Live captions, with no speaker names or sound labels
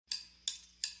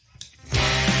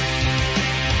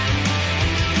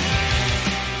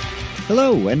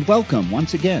Hello, and welcome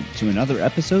once again to another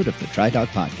episode of the TriDoc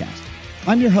podcast.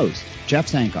 I'm your host,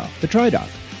 Jeff Sankoff, the TriDoc,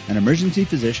 an emergency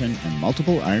physician and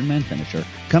multiple Ironman finisher,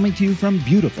 coming to you from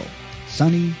beautiful,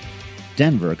 sunny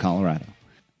Denver, Colorado.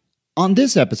 On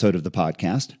this episode of the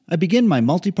podcast, I begin my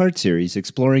multipart series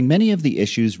exploring many of the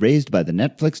issues raised by the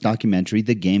Netflix documentary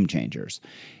The Game Changers.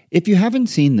 If you haven't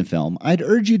seen the film, I'd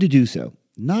urge you to do so.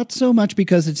 Not so much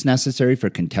because it's necessary for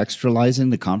contextualizing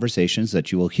the conversations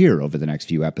that you will hear over the next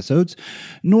few episodes,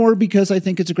 nor because I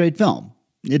think it's a great film.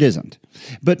 It isn't.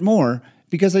 But more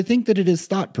because I think that it is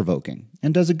thought-provoking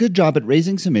and does a good job at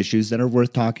raising some issues that are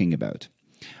worth talking about.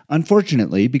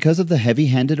 Unfortunately, because of the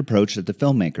heavy-handed approach that the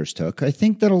filmmakers took, I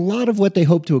think that a lot of what they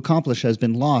hope to accomplish has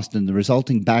been lost in the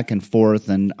resulting back and forth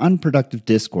and unproductive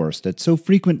discourse that so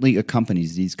frequently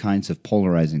accompanies these kinds of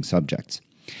polarizing subjects.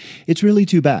 It's really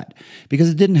too bad, because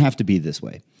it didn't have to be this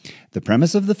way. The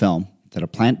premise of the film, that a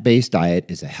plant-based diet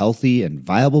is a healthy and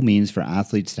viable means for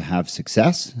athletes to have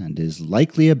success and is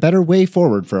likely a better way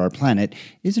forward for our planet,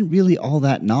 isn't really all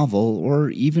that novel or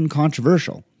even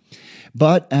controversial.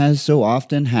 But, as so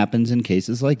often happens in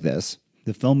cases like this,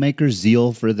 the filmmakers'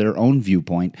 zeal for their own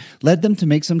viewpoint led them to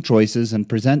make some choices and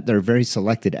present their very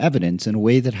selected evidence in a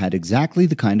way that had exactly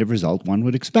the kind of result one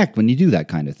would expect when you do that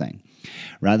kind of thing.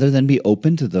 Rather than be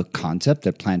open to the concept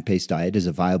that plant-based diet is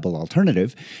a viable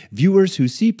alternative, viewers who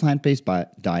see plant-based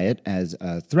diet as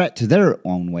a threat to their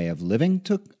own way of living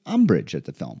took umbrage at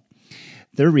the film.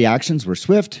 Their reactions were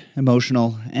swift,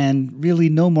 emotional, and really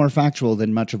no more factual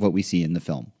than much of what we see in the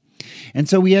film. And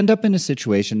so we end up in a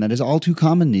situation that is all too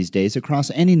common these days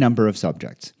across any number of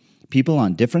subjects. People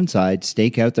on different sides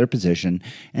stake out their position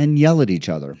and yell at each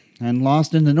other, and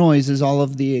lost in the noise is all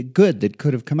of the good that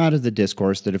could have come out of the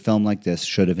discourse that a film like this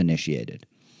should have initiated.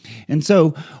 And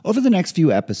so, over the next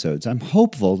few episodes, I'm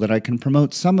hopeful that I can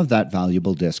promote some of that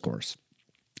valuable discourse.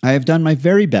 I have done my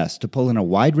very best to pull in a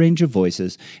wide range of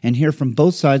voices and hear from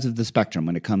both sides of the spectrum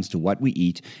when it comes to what we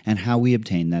eat and how we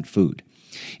obtain that food.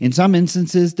 In some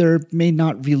instances, there may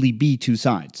not really be two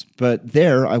sides, but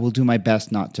there I will do my best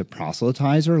not to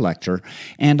proselytize or lecture,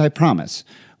 and I promise,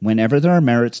 whenever there are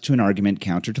merits to an argument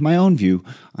counter to my own view,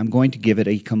 I'm going to give it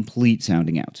a complete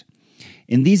sounding out.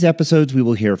 In these episodes, we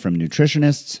will hear from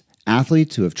nutritionists,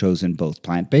 athletes who have chosen both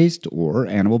plant-based or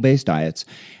animal-based diets,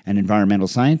 an environmental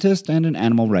scientist, and an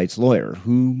animal rights lawyer,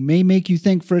 who may make you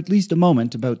think for at least a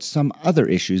moment about some other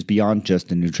issues beyond just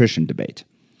the nutrition debate.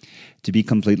 To be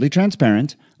completely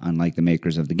transparent, unlike the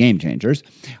makers of The Game Changers,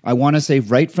 I want to say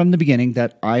right from the beginning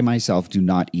that I myself do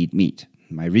not eat meat.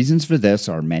 My reasons for this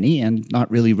are many and not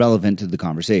really relevant to the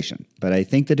conversation, but I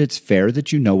think that it's fair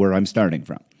that you know where I'm starting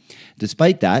from.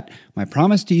 Despite that, my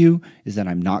promise to you is that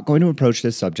I'm not going to approach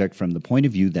this subject from the point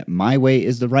of view that my way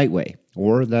is the right way,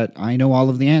 or that I know all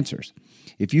of the answers.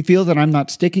 If you feel that I'm not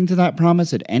sticking to that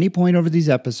promise at any point over these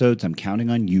episodes, I'm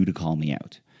counting on you to call me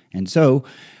out. And so,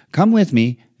 come with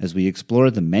me as we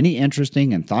explore the many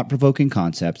interesting and thought-provoking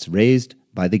concepts raised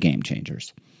by the Game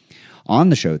Changers. On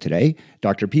the show today,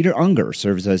 Dr. Peter Ungar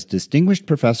serves as Distinguished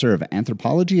Professor of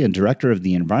Anthropology and Director of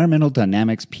the Environmental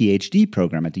Dynamics PhD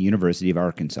program at the University of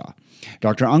Arkansas.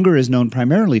 Dr. Ungar is known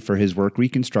primarily for his work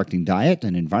reconstructing diet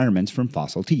and environments from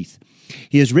fossil teeth.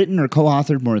 He has written or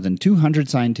co-authored more than 200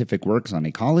 scientific works on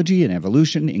ecology and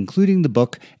evolution, including the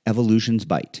book Evolution's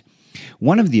Bite.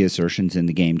 One of the assertions in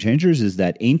The Game Changers is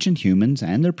that ancient humans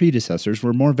and their predecessors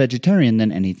were more vegetarian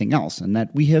than anything else, and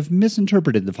that we have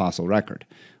misinterpreted the fossil record.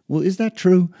 Well, is that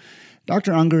true?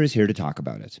 Dr. Ungar is here to talk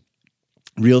about it.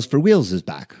 Reels for Wheels is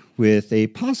back, with a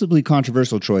possibly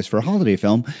controversial choice for a holiday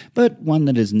film, but one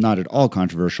that is not at all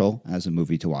controversial as a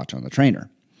movie to watch on the trainer.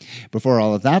 Before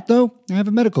all of that, though, I have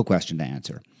a medical question to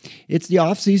answer. It's the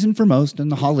off-season for most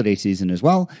and the holiday season as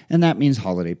well, and that means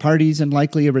holiday parties and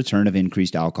likely a return of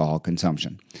increased alcohol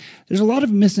consumption. There's a lot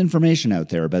of misinformation out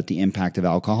there about the impact of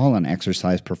alcohol on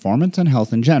exercise performance and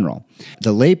health in general.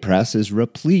 The lay press is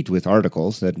replete with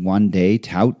articles that one day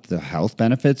tout the health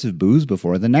benefits of booze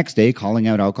before the next day calling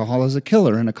out alcohol as a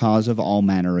killer and a cause of all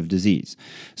manner of disease.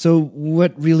 So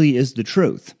what really is the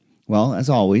truth? Well, as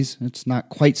always, it's not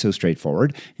quite so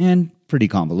straightforward and pretty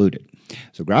convoluted.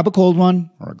 So grab a cold one,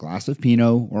 or a glass of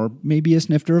Pinot, or maybe a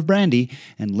snifter of brandy,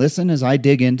 and listen as I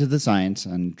dig into the science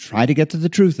and try to get to the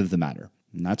truth of the matter.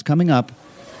 And that's coming up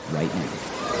right now.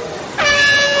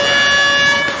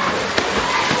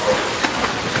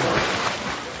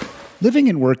 Living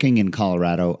and working in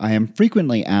Colorado, I am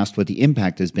frequently asked what the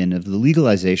impact has been of the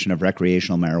legalization of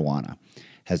recreational marijuana.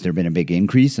 Has there been a big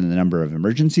increase in the number of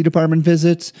emergency department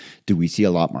visits? Do we see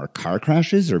a lot more car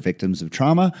crashes or victims of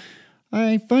trauma?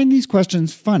 I find these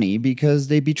questions funny because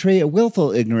they betray a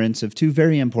willful ignorance of two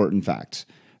very important facts.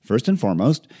 First and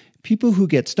foremost, People who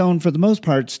get stoned for the most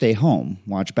part stay home,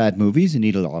 watch bad movies, and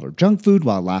eat a lot of junk food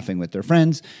while laughing with their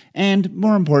friends. And,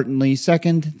 more importantly,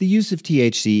 second, the use of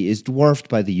THC is dwarfed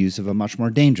by the use of a much more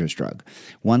dangerous drug,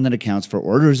 one that accounts for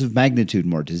orders of magnitude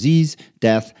more disease,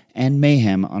 death, and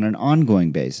mayhem on an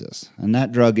ongoing basis. And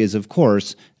that drug is, of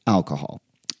course, alcohol.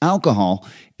 Alcohol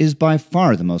is by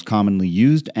far the most commonly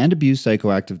used and abused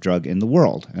psychoactive drug in the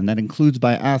world, and that includes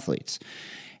by athletes.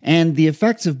 And the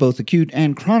effects of both acute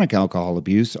and chronic alcohol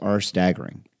abuse are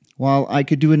staggering. While I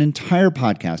could do an entire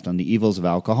podcast on the evils of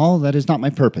alcohol, that is not my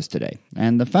purpose today.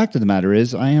 And the fact of the matter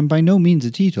is, I am by no means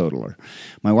a teetotaler.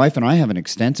 My wife and I have an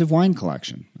extensive wine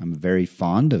collection. I'm very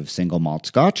fond of single malt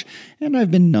scotch, and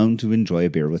I've been known to enjoy a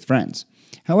beer with friends.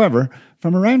 However,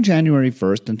 from around January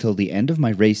 1st until the end of my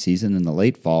race season in the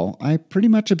late fall, I pretty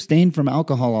much abstained from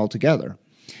alcohol altogether.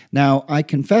 Now, I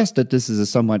confess that this is a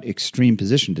somewhat extreme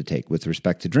position to take with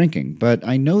respect to drinking, but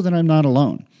I know that I'm not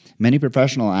alone. Many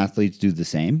professional athletes do the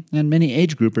same, and many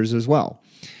age groupers as well.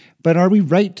 But are we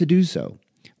right to do so?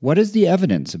 What is the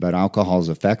evidence about alcohol's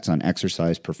effects on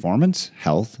exercise performance,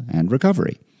 health, and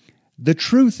recovery? The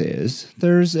truth is,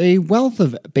 there's a wealth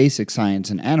of basic science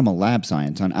and animal lab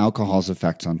science on alcohol's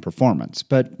effects on performance,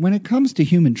 but when it comes to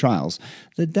human trials,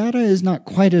 the data is not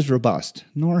quite as robust,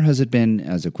 nor has it been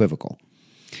as equivocal.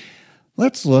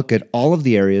 Let's look at all of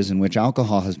the areas in which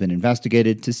alcohol has been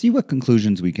investigated to see what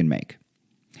conclusions we can make.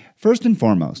 First and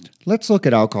foremost, let's look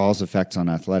at alcohol's effects on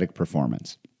athletic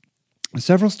performance.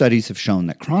 Several studies have shown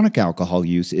that chronic alcohol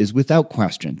use is without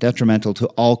question detrimental to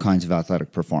all kinds of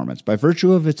athletic performance by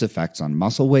virtue of its effects on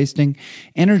muscle wasting,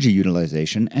 energy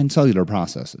utilization, and cellular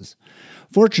processes.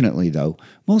 Fortunately, though,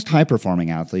 most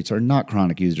high-performing athletes are not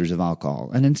chronic users of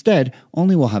alcohol and instead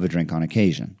only will have a drink on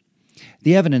occasion.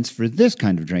 The evidence for this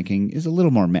kind of drinking is a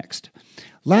little more mixed.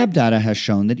 Lab data has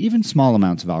shown that even small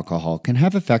amounts of alcohol can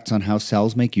have effects on how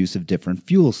cells make use of different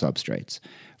fuel substrates.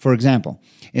 For example,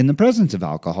 in the presence of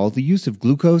alcohol, the use of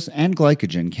glucose and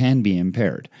glycogen can be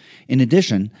impaired. In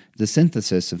addition, the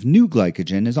synthesis of new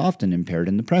glycogen is often impaired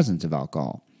in the presence of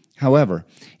alcohol. However,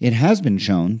 it has been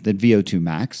shown that VO2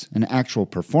 max and actual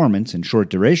performance in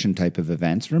short-duration type of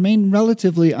events remain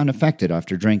relatively unaffected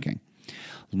after drinking.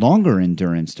 Longer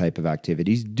endurance type of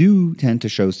activities do tend to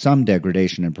show some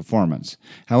degradation in performance.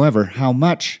 However, how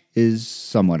much is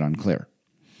somewhat unclear.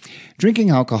 Drinking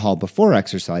alcohol before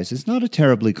exercise is not a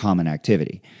terribly common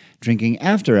activity. Drinking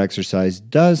after exercise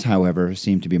does, however,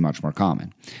 seem to be much more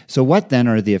common. So what then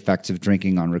are the effects of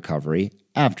drinking on recovery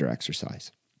after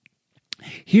exercise?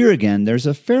 Here again, there's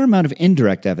a fair amount of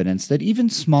indirect evidence that even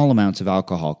small amounts of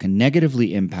alcohol can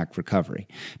negatively impact recovery,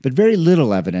 but very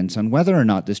little evidence on whether or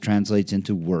not this translates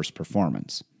into worse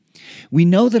performance. We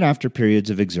know that after periods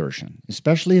of exertion,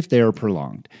 especially if they are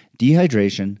prolonged,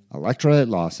 dehydration, electrolyte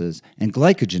losses, and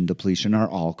glycogen depletion are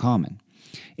all common.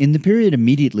 In the period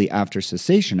immediately after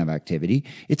cessation of activity,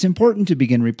 it's important to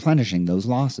begin replenishing those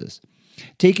losses.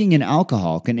 Taking in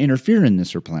alcohol can interfere in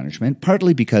this replenishment,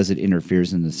 partly because it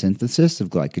interferes in the synthesis of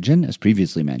glycogen, as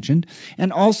previously mentioned,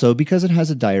 and also because it has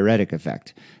a diuretic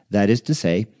effect. That is to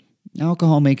say,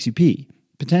 alcohol makes you pee,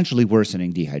 potentially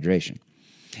worsening dehydration.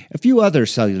 A few other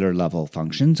cellular level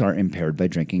functions are impaired by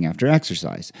drinking after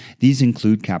exercise. These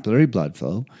include capillary blood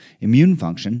flow, immune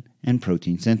function, and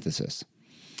protein synthesis.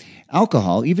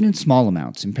 Alcohol, even in small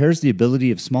amounts, impairs the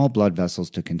ability of small blood vessels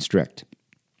to constrict.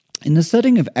 In the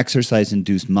setting of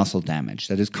exercise-induced muscle damage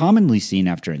that is commonly seen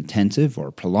after intensive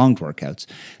or prolonged workouts,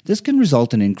 this can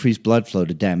result in increased blood flow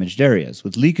to damaged areas,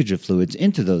 with leakage of fluids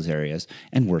into those areas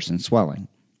and worsened swelling.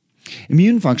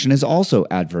 Immune function is also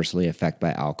adversely affected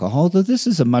by alcohol, though this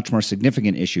is a much more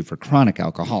significant issue for chronic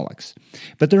alcoholics.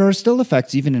 But there are still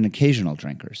effects even in occasional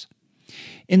drinkers.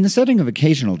 In the setting of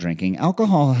occasional drinking,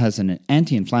 alcohol has an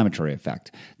anti-inflammatory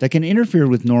effect that can interfere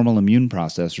with normal immune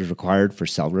processes required for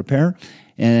cell repair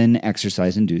and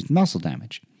exercise-induced muscle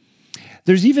damage.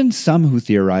 There's even some who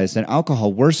theorize that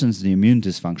alcohol worsens the immune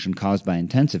dysfunction caused by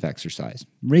intensive exercise,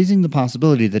 raising the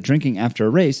possibility that drinking after a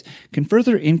race can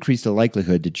further increase the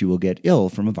likelihood that you will get ill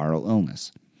from a viral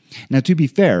illness. Now, to be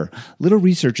fair, little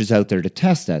research is out there to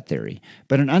test that theory,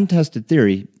 but an untested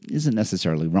theory isn't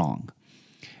necessarily wrong.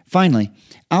 Finally,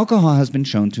 alcohol has been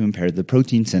shown to impair the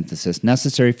protein synthesis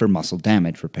necessary for muscle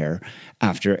damage repair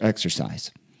after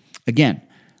exercise. Again,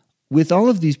 with all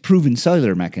of these proven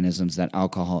cellular mechanisms that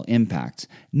alcohol impacts,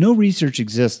 no research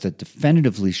exists that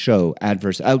definitively show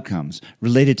adverse outcomes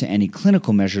related to any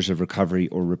clinical measures of recovery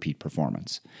or repeat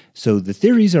performance. So the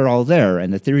theories are all there,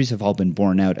 and the theories have all been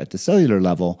borne out at the cellular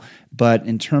level, but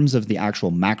in terms of the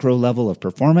actual macro level of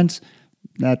performance,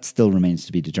 that still remains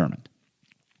to be determined.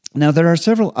 Now, there are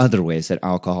several other ways that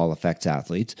alcohol affects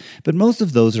athletes, but most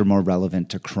of those are more relevant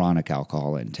to chronic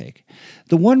alcohol intake.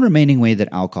 The one remaining way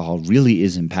that alcohol really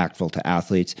is impactful to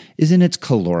athletes is in its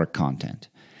caloric content.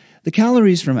 The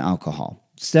calories from alcohol,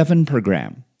 7 per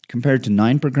gram, compared to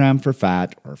 9 per gram for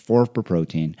fat or 4 per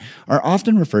protein, are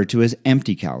often referred to as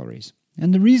empty calories.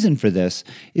 And the reason for this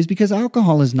is because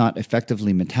alcohol is not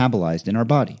effectively metabolized in our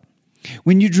body.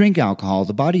 When you drink alcohol,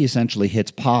 the body essentially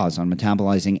hits pause on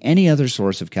metabolizing any other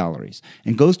source of calories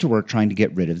and goes to work trying to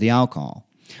get rid of the alcohol.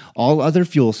 All other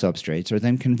fuel substrates are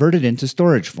then converted into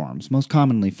storage forms, most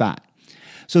commonly fat.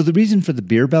 So the reason for the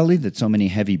beer belly that so many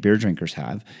heavy beer drinkers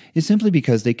have is simply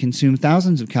because they consume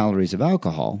thousands of calories of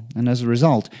alcohol, and as a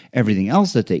result, everything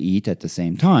else that they eat at the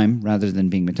same time, rather than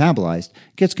being metabolized,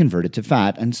 gets converted to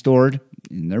fat and stored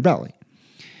in their belly.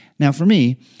 Now, for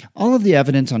me, all of the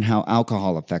evidence on how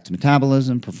alcohol affects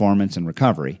metabolism, performance, and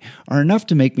recovery are enough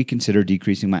to make me consider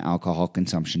decreasing my alcohol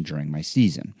consumption during my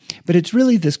season. But it's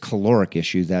really this caloric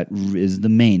issue that is the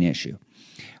main issue.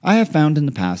 I have found in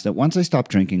the past that once I stop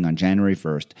drinking on January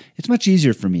 1st, it's much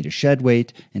easier for me to shed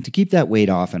weight and to keep that weight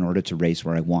off in order to race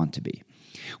where I want to be.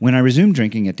 When I resume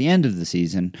drinking at the end of the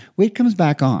season, weight comes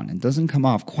back on and doesn't come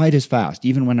off quite as fast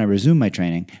even when I resume my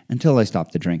training until I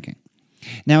stop the drinking.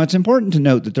 Now, it's important to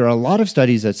note that there are a lot of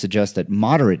studies that suggest that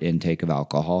moderate intake of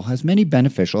alcohol has many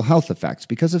beneficial health effects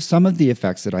because of some of the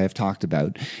effects that I have talked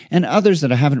about and others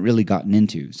that I haven't really gotten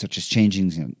into, such as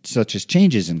changes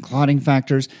in clotting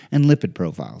factors and lipid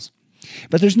profiles.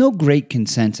 But there's no great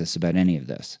consensus about any of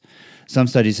this. Some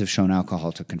studies have shown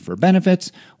alcohol to confer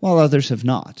benefits, while others have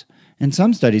not. And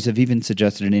some studies have even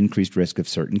suggested an increased risk of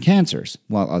certain cancers,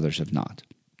 while others have not.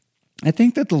 I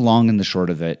think that the long and the short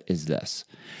of it is this.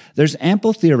 There's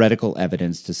ample theoretical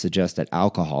evidence to suggest that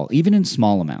alcohol, even in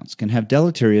small amounts, can have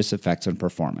deleterious effects on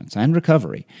performance and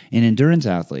recovery in endurance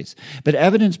athletes, but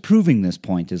evidence proving this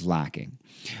point is lacking.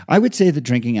 I would say that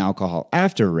drinking alcohol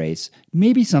after a race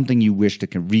may be something you wish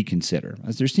to reconsider,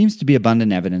 as there seems to be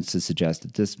abundant evidence to suggest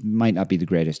that this might not be the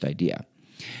greatest idea.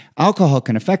 Alcohol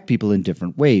can affect people in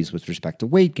different ways with respect to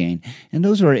weight gain, and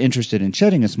those who are interested in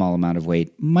shedding a small amount of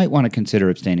weight might want to consider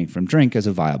abstaining from drink as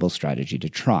a viable strategy to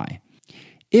try.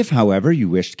 If, however, you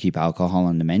wish to keep alcohol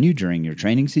on the menu during your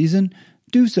training season,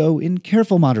 do so in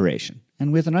careful moderation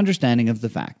and with an understanding of the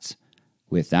facts.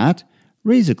 With that,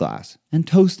 raise a glass and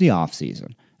toast the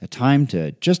off-season, a time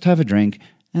to just have a drink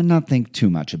and not think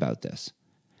too much about this.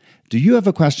 Do you have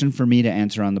a question for me to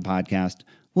answer on the podcast?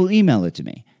 Well, email it to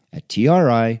me at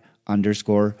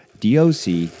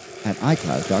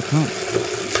tri_doc@icloud.com.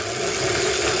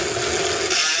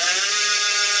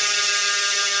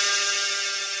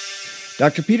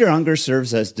 Dr. Peter Ungar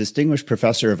serves as Distinguished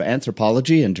Professor of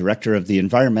Anthropology and Director of the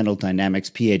Environmental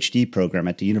Dynamics PhD program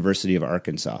at the University of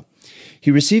Arkansas. He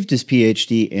received his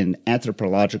PhD in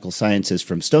Anthropological Sciences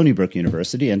from Stony Brook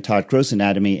University and taught gross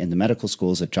anatomy in the medical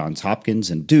schools at Johns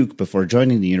Hopkins and Duke before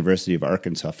joining the University of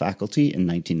Arkansas faculty in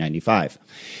 1995.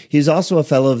 He is also a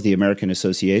Fellow of the American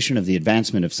Association of the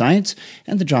Advancement of Science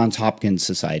and the Johns Hopkins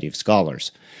Society of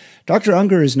Scholars. Dr.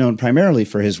 Ungar is known primarily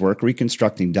for his work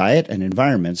reconstructing diet and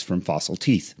environments from fossil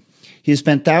teeth. He has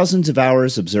spent thousands of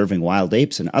hours observing wild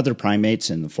apes and other primates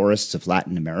in the forests of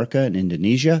Latin America and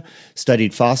Indonesia,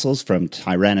 studied fossils from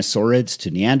tyrannosaurids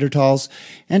to Neanderthals,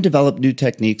 and developed new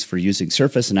techniques for using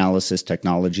surface analysis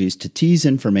technologies to tease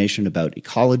information about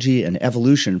ecology and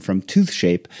evolution from tooth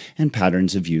shape and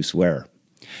patterns of use wear.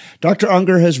 Dr.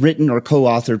 Ungar has written or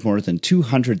co-authored more than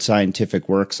 200 scientific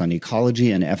works on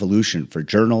ecology and evolution for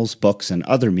journals, books, and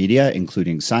other media,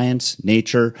 including Science,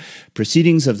 Nature,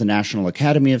 Proceedings of the National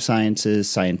Academy of Sciences,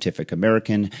 Scientific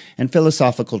American, and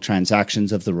Philosophical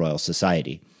Transactions of the Royal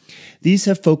Society. These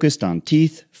have focused on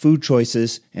teeth, food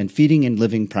choices, and feeding in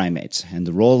living primates, and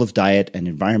the role of diet and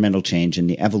environmental change in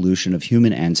the evolution of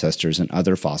human ancestors and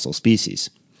other fossil species.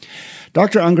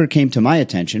 Dr. Ungar came to my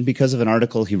attention because of an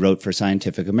article he wrote for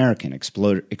Scientific American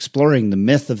exploring the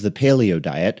myth of the paleo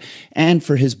diet, and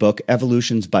for his book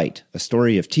Evolution's Bite, a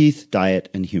story of teeth, diet,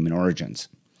 and human origins.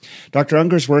 Dr.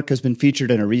 Ungar's work has been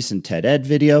featured in a recent TED-Ed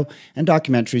video and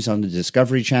documentaries on the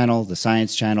Discovery Channel, the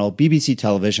Science Channel, BBC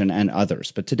Television, and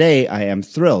others. But today I am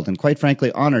thrilled and quite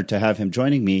frankly honored to have him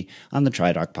joining me on the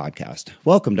TriDoc podcast.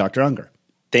 Welcome, Dr. Ungar.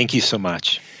 Thank you so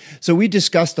much. So we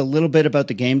discussed a little bit about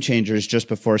the Game Changers just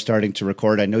before starting to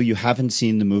record. I know you haven't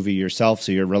seen the movie yourself,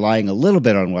 so you're relying a little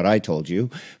bit on what I told you.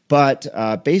 But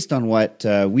based on what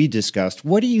we discussed,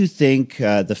 what do you think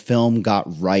the film got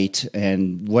right,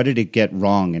 and what did it get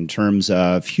wrong in terms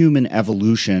of human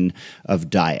evolution of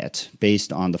diet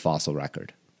based on the fossil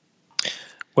record?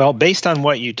 Well, based on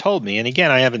what you told me, and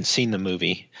again, I haven't seen the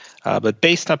movie, but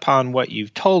based upon what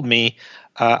you've told me,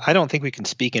 I don't think we can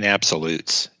speak in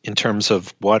absolutes in terms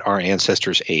of what our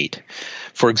ancestors ate.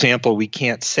 For example, we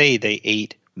can't say they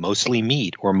ate mostly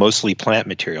meat or mostly plant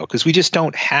material because we just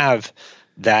don't have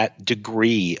that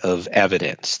degree of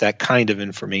evidence, that kind of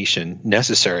information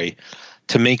necessary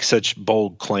to make such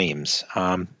bold claims.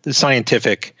 The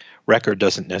scientific record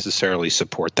doesn't necessarily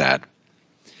support that.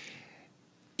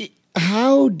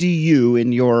 How do you,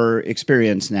 in your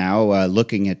experience now,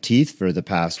 looking at teeth for the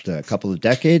past couple of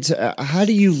decades, how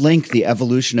do you link the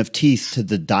evolution of teeth to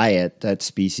the diet that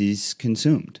species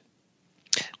consumed?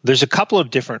 There's a couple of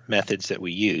different methods that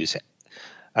we use.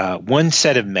 One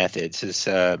set of methods is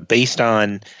based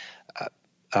on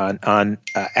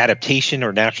adaptation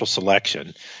or natural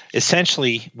selection.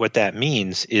 Essentially, what that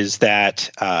means is that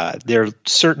there are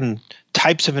certain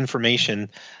types of information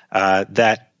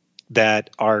that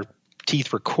our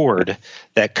teeth record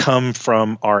that come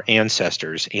from our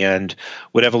ancestors and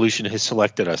what evolution has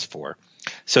selected us for.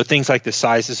 So things like the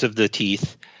sizes of the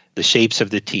teeth, the shapes of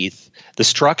the teeth, the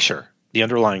structure, the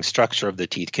underlying structure of the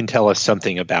teeth can tell us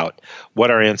something about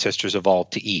what our ancestors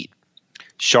evolved to eat.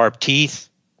 Sharp teeth,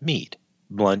 meat.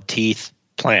 Blunt teeth,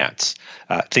 plants,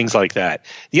 things like that.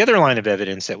 The other line of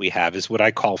evidence that we have is what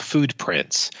I call food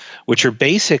prints, which are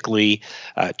basically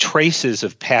traces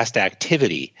of past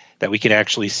activity that we can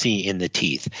actually see in the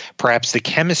teeth. Perhaps the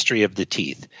chemistry of the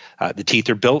teeth. The teeth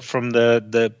are built from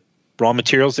the raw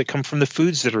materials that come from the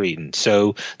foods that are eaten.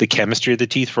 So the chemistry of the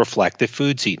teeth reflect the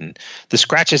foods eaten. The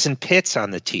scratches and pits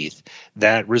on the teeth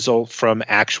that result from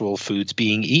actual foods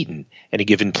being eaten at a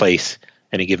given place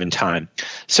at a given time.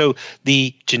 So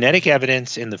the genetic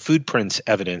evidence and the food prints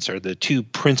evidence are the two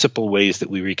principal ways that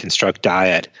we reconstruct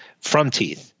diet from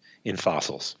teeth in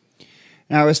fossils.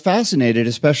 Now, I was fascinated,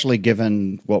 especially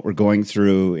given what we're going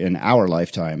through in our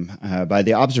lifetime, by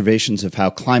the observations of how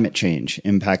climate change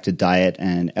impacted diet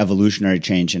and evolutionary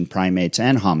change in primates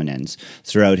and hominins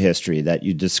throughout history that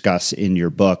you discuss in your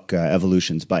book,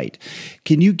 Evolution's Bite.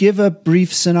 Can you give a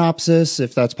brief synopsis,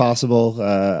 if that's possible,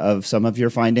 of some of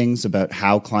your findings about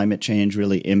how climate change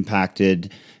really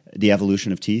impacted the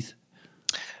evolution of teeth?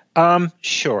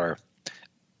 Sure.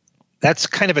 That's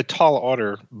kind of a tall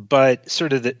order, but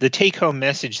sort of the take-home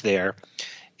message there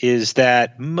is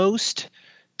that most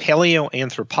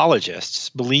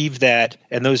paleoanthropologists believe that,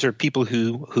 and those are people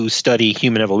who study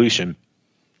human evolution,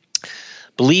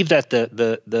 believe that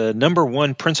the number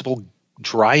one principal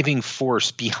driving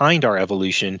force behind our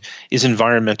evolution is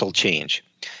environmental change.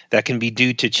 That can be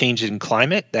due to change in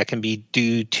climate. That can be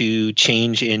due to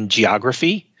change in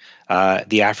geography.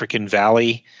 The African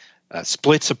Valley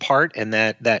splits apart, and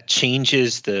that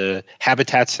changes the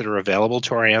habitats that are available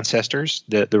to our ancestors,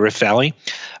 the Rift Valley.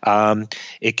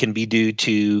 It can be due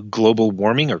to global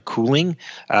warming or cooling,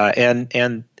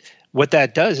 and what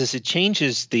that does is it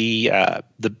changes the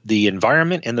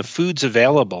environment and the foods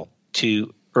available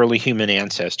to early human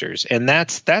ancestors, and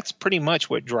that's pretty much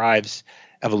what drives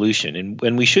evolution.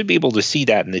 And we should be able to see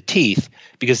that in the teeth,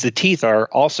 because the teeth are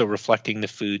also reflecting the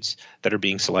foods that are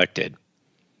being selected.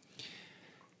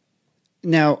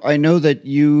 Now, I know that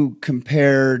you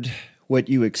compared what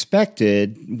you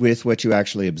expected with what you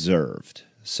actually observed.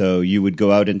 So you would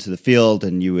go out into the field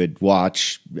and you would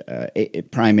watch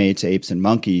primates, apes, and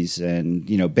monkeys,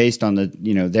 and based on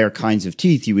their kinds of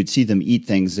teeth, you would see them eat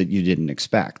things that you didn't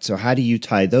expect. So how do you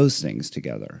tie those things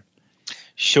together?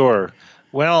 Sure.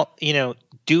 Well,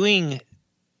 doing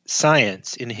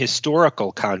science in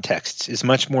historical contexts is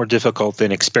much more difficult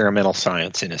than experimental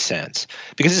science in a sense,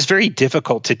 because it's very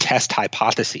difficult to test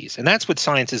hypotheses. And that's what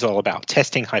science is all about,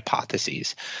 testing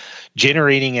hypotheses,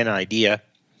 generating an idea,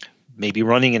 maybe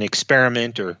running an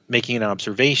experiment or making an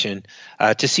observation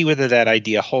to see whether that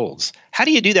idea holds. How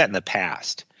do you do that in the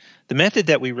past? The method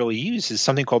that we really use is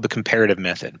something called the comparative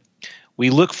method. We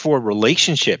look for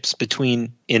relationships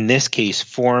between, in this case,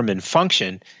 form and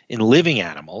function in living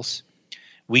animals.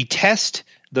 We test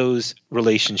those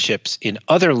relationships in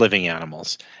other living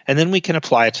animals, and then we can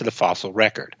apply it to the fossil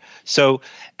record. So,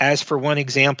 as for one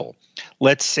example,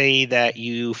 let's say that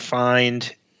you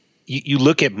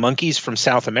look at monkeys from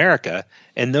South America,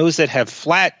 and those that have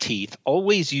flat teeth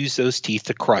always use those teeth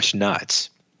to crush nuts.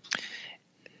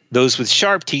 Those with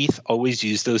sharp teeth always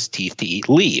use those teeth to eat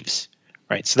leaves,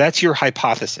 right? So that's your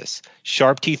hypothesis.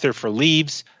 Sharp teeth are for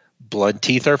leaves, blunt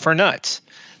teeth are for nuts.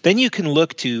 Then you can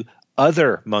look to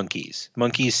other monkeys,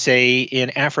 say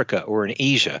in Africa or in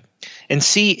Asia, and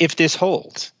see if this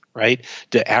holds, right?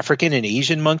 Do African and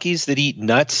Asian monkeys that eat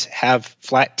nuts have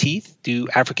flat teeth? Do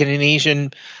African and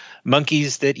Asian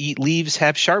monkeys that eat leaves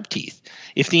have sharp teeth?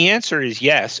 If the answer is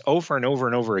yes, over and over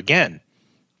and over again,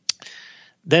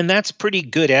 then that's pretty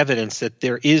good evidence that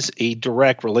there is a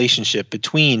direct relationship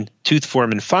between tooth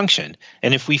form and function.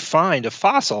 And if we find a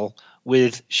fossil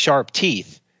with sharp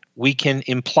teeth, we can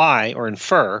imply or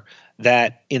infer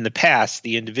that in the past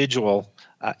the individual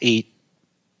ate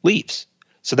leaves.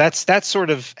 So that's sort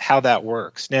of how that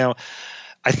works. Now,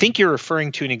 I think you're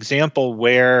referring to an example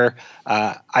where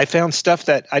I found stuff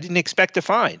that I didn't expect to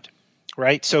find,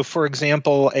 right? So, for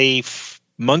example, a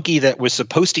monkey that was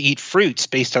supposed to eat fruits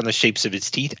based on the shapes of its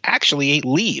teeth actually ate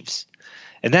leaves.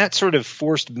 And that sort of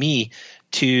forced me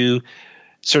to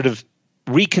sort of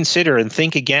reconsider and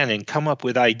think again and come up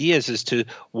with ideas as to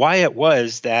why it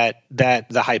was that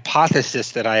the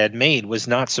hypothesis that I had made was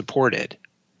not supported.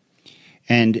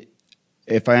 And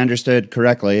if I understood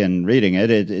correctly in reading it,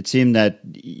 it seemed that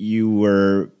you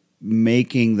were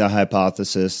making the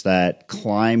hypothesis that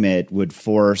climate would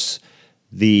force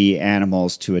the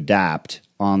animals to adapt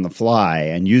on the fly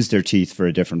and use their teeth for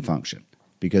a different function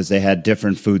because they had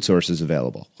different food sources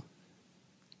available.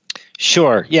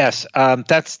 Sure. Yes.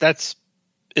 That's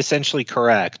essentially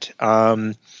correct.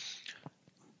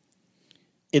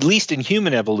 At least in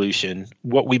human evolution,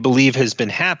 what we believe has been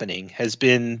happening has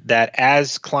been that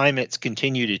as climates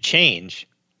continue to change,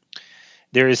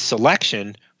 there is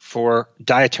selection for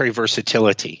dietary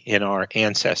versatility in our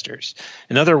ancestors.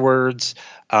 In other words,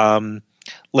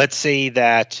 let's say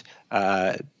that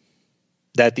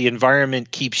the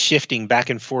environment keeps shifting back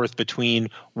and forth between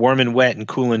warm and wet and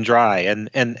cool and dry, and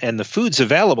the foods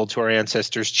available to our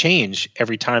ancestors change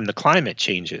every time the climate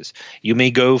changes. You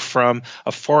may go from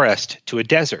a forest to a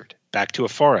desert, back to a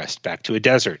forest, back to a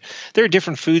desert. There are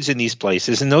different foods in these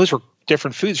places, and those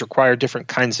different foods require different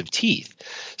kinds of teeth.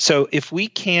 So if we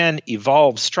can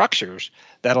evolve structures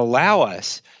that allow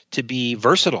us to be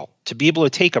versatile, to be able to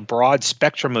take a broad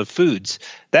spectrum of foods,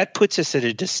 that puts us at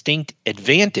a distinct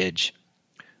advantage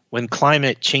when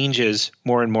climate changes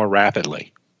more and more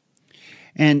rapidly.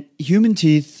 And human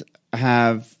teeth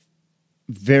have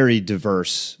very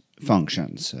diverse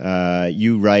functions.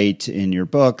 You write in your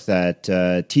book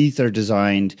that teeth are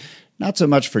designed not so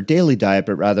much for daily diet,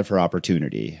 but rather for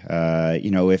opportunity.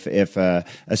 If a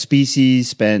species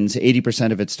spends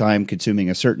 80% of its time consuming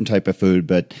a certain type of food,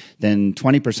 but then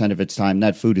 20% of its time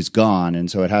that food is gone, and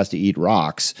so it has to eat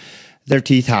rocks, their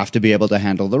teeth have to be able to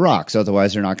handle the rocks.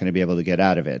 Otherwise, they're not going to be able to get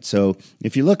out of it. So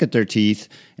if you look at their teeth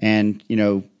and,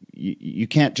 you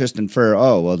can't just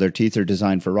infer, their teeth are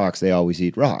designed for rocks. They always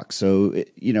eat rocks. So,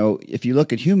 if you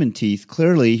look at human teeth,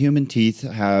 clearly human teeth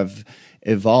have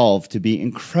evolved to be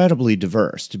incredibly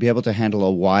diverse, to be able to handle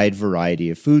a wide variety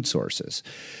of food sources.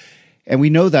 And we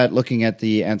know that looking at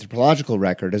the anthropological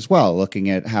record as well, looking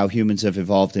at how humans have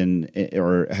evolved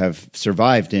or have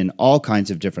survived in all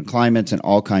kinds of different climates and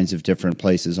all kinds of different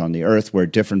places on the earth where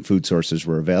different food sources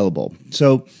were available.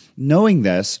 So knowing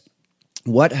this,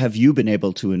 what have you been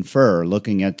able to infer,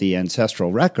 looking at the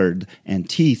ancestral record and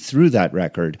teeth through that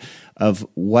record, of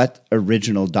what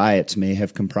original diets may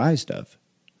have comprised of?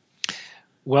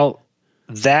 Well,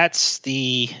 that's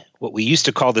what we used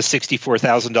to call the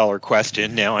 $64,000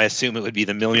 question. Now I assume it would be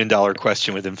the $1 million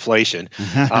question with inflation.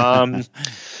 I'm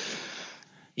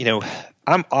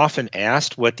often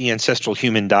asked what the ancestral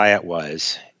human diet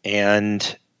was,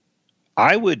 and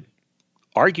I would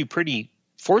argue pretty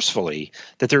forcefully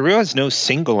that there was no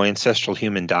single ancestral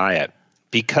human diet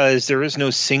because there is no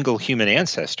single human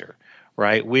ancestor,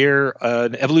 right? We're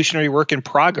an evolutionary work in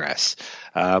progress.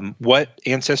 What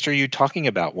ancestor are you talking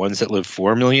about? Ones that lived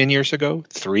 4 million years ago,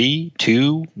 3,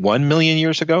 2, 1 million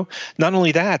years ago? Not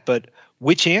only that, but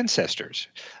which ancestors?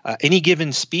 Any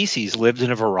given species lived in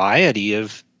a variety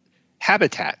of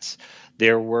habitats.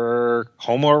 There were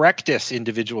Homo erectus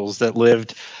individuals that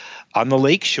lived on the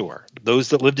lakeshore, those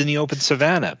that lived in the open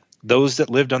savanna, those that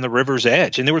lived on the river's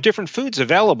edge. And there were different foods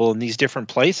available in these different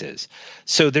places.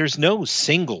 So there's no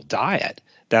single diet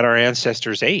that our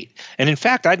ancestors ate. And in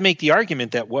fact, I'd make the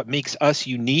argument that what makes us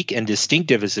unique and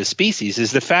distinctive as a species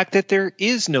is the fact that there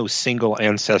is no single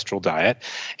ancestral diet,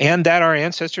 and that our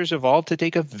ancestors evolved to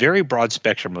take a very broad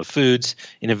spectrum of foods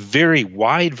in a very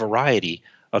wide variety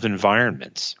of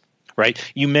environments, right?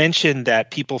 You mentioned that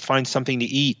people find something to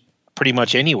eat pretty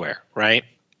much anywhere, right?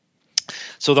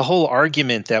 So the whole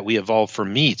argument that we evolved for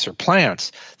meats or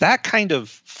plants, that kind of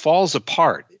falls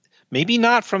apart. Maybe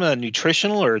not from a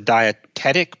nutritional or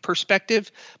dietetic perspective,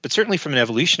 but certainly from an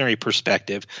evolutionary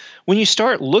perspective, when you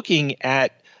start looking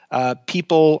at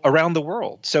people around the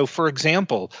world. So for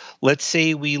example, let's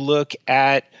say we look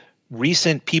at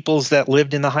recent peoples that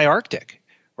lived in the high Arctic,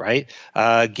 right?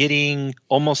 Getting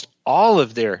almost all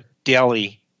of their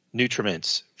daily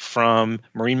nutriments from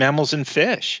marine mammals and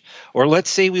fish. Or let's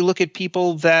say we look at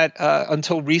people that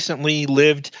until recently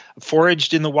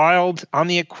foraged in the wild on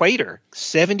the equator.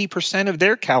 70% of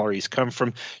their calories come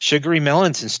from sugary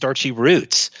melons and starchy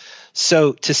roots.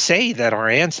 So to say that our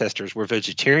ancestors were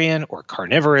vegetarian or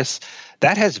carnivorous,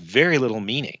 that has very little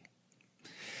meaning.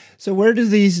 So where do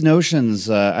these notions,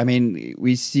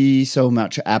 we see so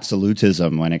much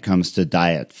absolutism when it comes to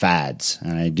diet fads,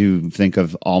 and I do think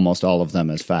of almost all of them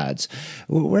as fads.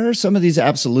 Where are some of these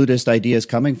absolutist ideas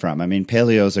coming from? I mean,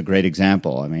 paleo is a great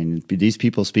example. I mean, these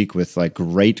people speak with like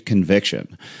great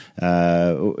conviction.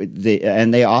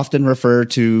 They often refer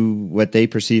to what they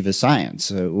perceive as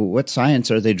science. What science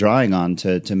are they drawing on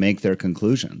to make their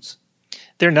conclusions?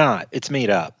 They're not. It's made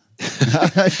up.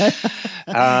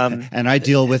 And I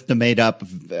deal with the made up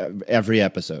every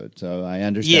episode, so I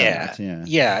understand.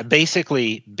 Yeah.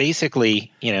 Basically,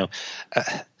 the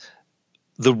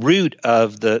root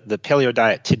of the paleo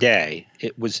diet today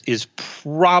is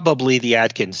probably the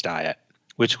Atkins diet,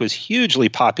 which was hugely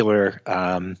popular,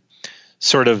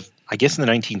 sort of, I guess, in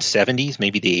the 1970s,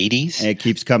 maybe the 80s. And it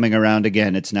keeps coming around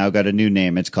again. It's now got a new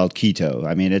name. It's called keto.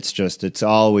 I mean, it's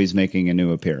always making a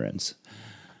new appearance.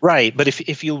 Right, but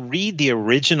if you read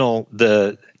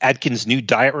the Atkins' New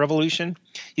Diet Revolution,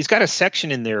 he's got a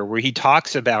section in there where he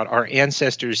talks about our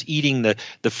ancestors eating the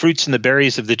fruits and the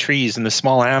berries of the trees and the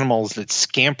small animals that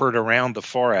scampered around the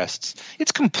forests.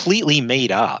 It's completely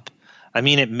made up. I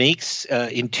mean, it makes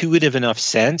intuitive enough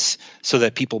sense so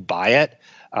that people buy it.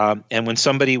 And when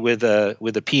somebody with a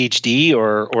PhD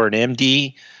or an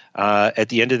MD at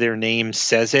the end of their name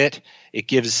says it, it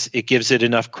gives it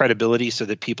enough credibility so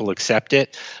that people accept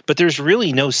it. But there's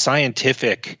really no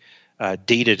scientific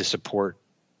data to support.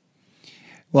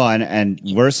 Well, and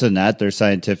worse than that, there's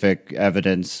scientific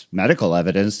evidence, medical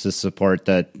evidence to support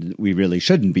that we really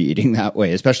shouldn't be eating that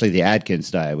way, especially the Atkins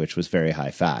diet, which was very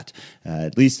high fat.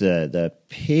 At least the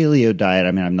paleo diet,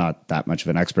 I mean, I'm not that much of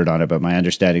an expert on it, but my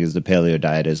understanding is the paleo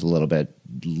diet is a little bit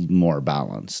more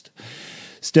balanced.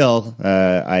 Still,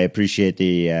 I appreciate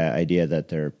the idea that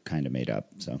they're kind of made up.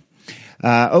 So,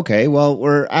 okay, well,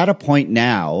 we're at a point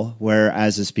now where,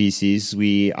 as a species,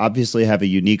 we obviously have a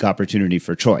unique opportunity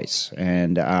for choice,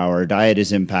 and our diet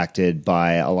is impacted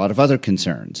by a lot of other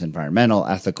concerns: environmental,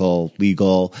 ethical,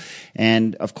 legal,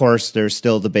 and of course, there's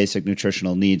still the basic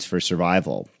nutritional needs for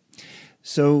survival.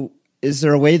 So, is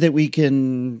there a way that we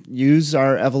can use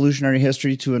our evolutionary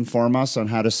history to inform us on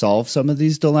how to solve some of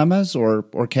these dilemmas, or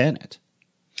can it?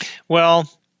 Well,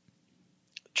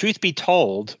 truth be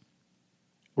told,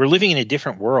 we're living in a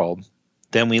different world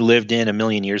than we lived in 1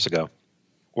 million years ago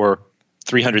or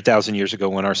 300,000 years ago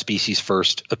when our species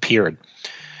first appeared.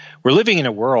 We're living in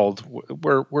a world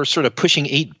where we're sort of pushing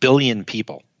 8 billion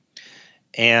people.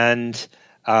 And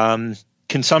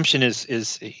consumption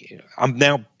is I'm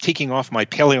now taking off my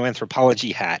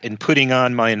paleoanthropology hat and putting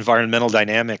on my environmental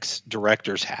dynamics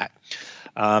director's hat.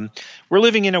 We're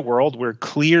living in a world where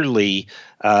clearly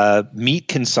meat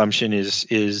consumption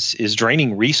is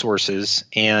draining resources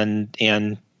and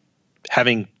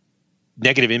having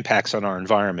negative impacts on our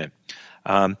environment.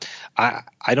 I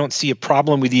don't see a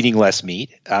problem with eating less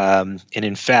meat. And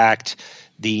in fact,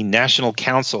 the National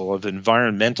Council of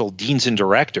Environmental Deans and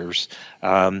Directors,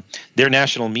 their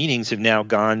national meetings have now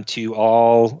gone to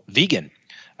all vegan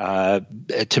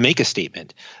to make a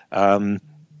statement.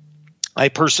 I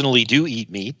personally do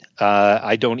eat meat.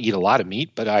 I don't eat a lot of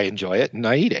meat, but I enjoy it and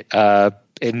I eat it.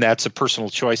 And that's a personal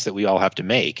choice that we all have to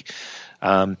make.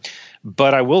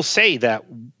 But I will say that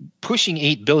pushing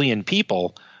 8 billion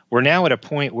people, we're now at a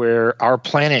point where our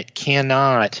planet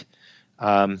cannot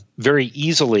very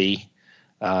easily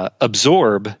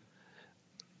absorb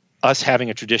us having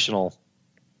a traditional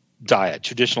diet,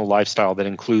 traditional lifestyle that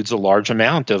includes a large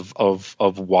amount of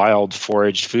wild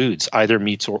foraged foods, either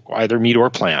meat or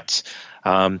plants.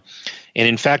 And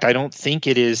in fact, I don't think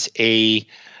it is I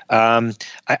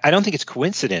don't think it's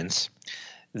coincidence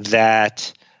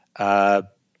that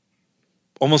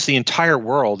almost the entire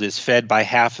world is fed by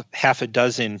half a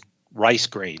dozen rice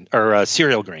grain or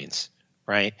cereal grains,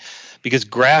 right? Because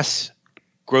grass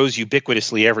grows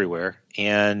ubiquitously everywhere,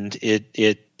 and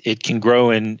it can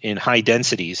grow in high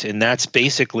densities, and that's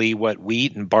basically what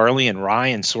wheat and barley and rye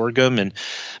and sorghum and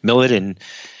millet and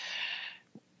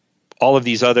all of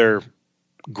these other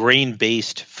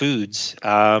grain-based foods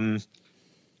are.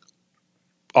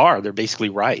 They're basically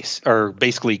rice or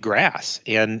basically grass,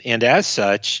 and as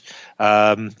such,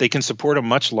 they can support a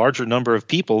much larger number of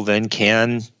people than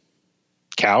can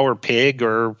cow or pig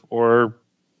or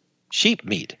sheep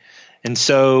meat. And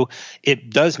so it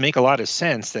does make a lot of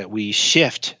sense that we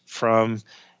shift from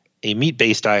a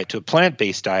meat-based diet to a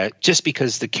plant-based diet, just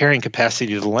because the carrying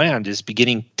capacity of the land is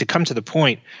beginning to come to the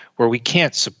point where we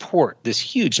can't support this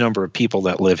huge number of people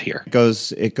that live here.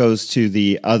 It goes to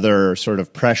the other sort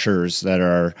of pressures that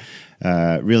are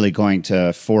really going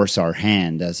to force our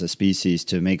hand as a species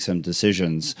to make some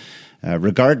decisions,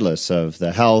 regardless of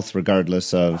the health,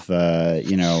 regardless of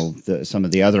some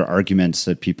of the other arguments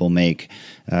that people make.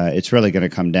 It's really going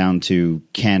to come down to,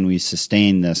 can we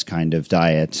sustain this kind of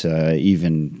diet,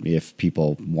 even if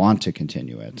people want to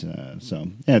continue it? So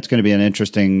it's going to be an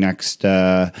interesting next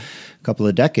couple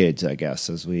of decades, I guess,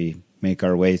 as we make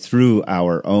our way through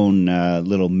our own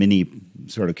little mini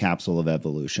sort of capsule of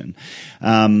evolution.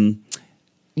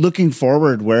 Looking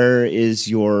forward, where is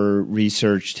your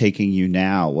research taking you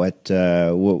now? What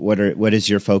is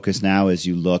your focus now as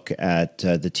you look at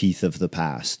the teeth of the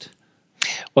past?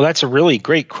 Well, that's a really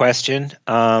great question.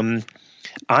 I'm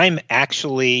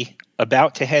actually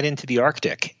about to head into the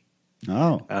Arctic.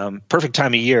 Oh, perfect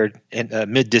time of year,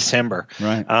 mid-December.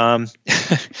 Right.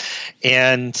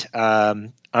 And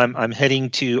I'm heading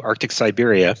to Arctic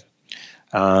Siberia,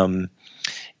 and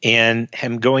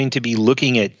am going to be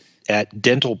looking at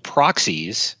dental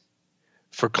proxies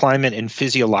for climate and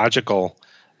physiological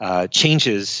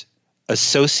changes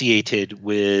associated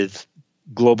with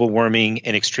global warming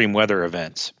and extreme weather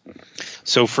events.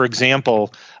 So, for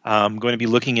example, I'm going to be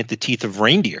looking at the teeth of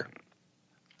reindeer,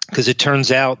 because it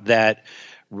turns out that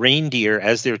reindeer,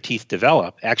 as their teeth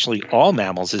develop, actually all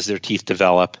mammals as their teeth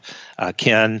develop,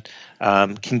 can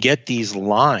get these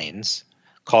lines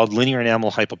called linear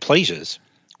enamel hypoplasias,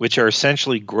 which are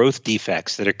essentially growth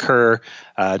defects that occur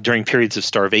during periods of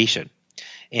starvation.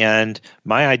 And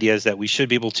my idea is that we should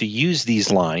be able to use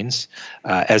these lines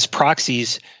as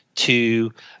proxies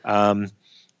to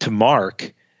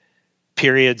mark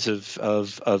periods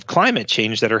of climate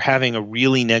change that are having a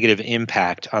really negative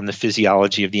impact on the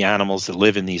physiology of the animals that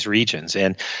live in these regions.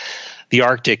 And the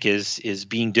Arctic is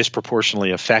being disproportionately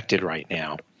affected right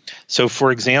now. So,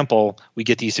 for example, we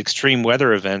get these extreme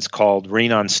weather events called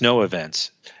rain-on-snow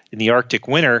events. In the Arctic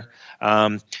winter,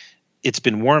 it's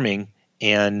been warming,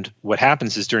 and what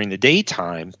happens is during the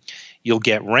daytime, you'll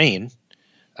get rain,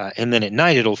 and then at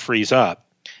night it'll freeze up,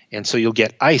 and so you'll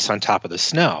get ice on top of the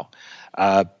snow.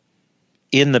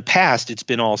 In the past, it's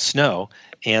been all snow,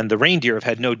 and the reindeer have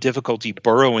had no difficulty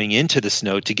burrowing into the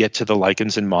snow to get to the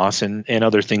lichens and moss and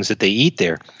other things that they eat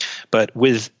there. But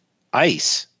with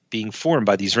ice being formed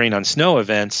by these rain-on-snow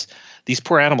events, these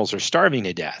poor animals are starving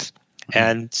to death.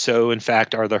 And so, in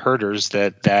fact, are the herders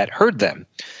that herd them.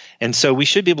 And so we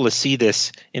should be able to see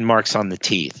this in marks on the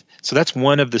teeth. So that's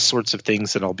one of the sorts of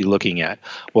things that I'll be looking at.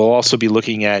 We'll also be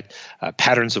looking at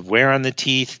patterns of wear on the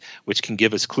teeth, which can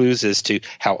give us clues as to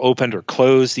how open or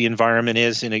closed the environment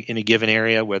is in a given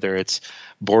area, whether it's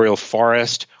boreal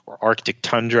forest or Arctic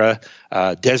tundra,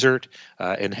 desert,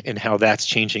 and how that's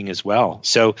changing as well.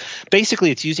 So basically,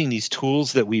 it's using these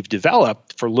tools that we've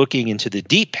developed for looking into the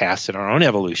deep past in our own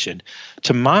evolution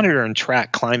to monitor and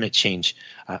track climate change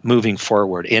moving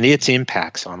forward and its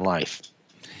impacts on life.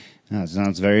 That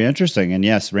sounds very interesting. And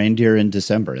yes, reindeer in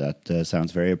December. That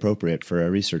sounds very appropriate for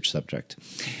a research subject.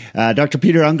 Dr.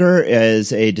 Peter Ungar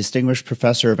is a distinguished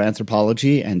professor of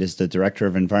anthropology and is the director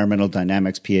of Environmental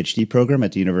Dynamics PhD program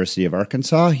at the University of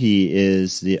Arkansas. He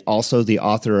is also the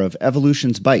author of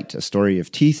Evolution's Bite, a story of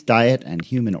teeth, diet, and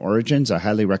human origins. I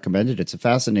highly recommend it. It's a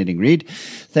fascinating read.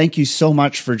 Thank you so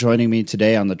much for joining me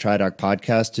today on the TriDoc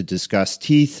podcast to discuss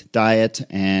teeth, diet,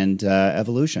 and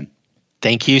evolution.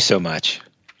 Thank you so much.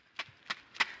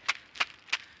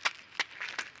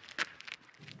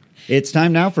 It's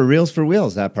time now for Reels for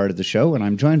Wheels, that part of the show, and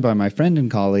I'm joined by my friend and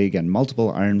colleague and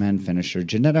multiple Ironman finisher,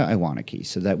 Janetta Iwaniki,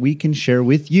 so that we can share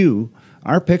with you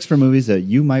our picks for movies that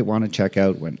you might want to check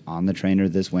out when on the trainer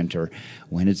this winter,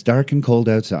 when it's dark and cold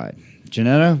outside.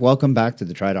 Janetta, welcome back to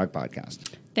the TriDoc podcast.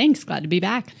 Thanks. Glad to be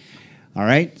back. All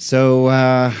right.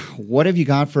 So what have you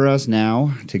got for us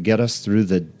now to get us through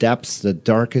the depths, the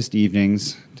darkest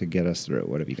evenings, to get us through?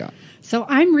 What have you got? So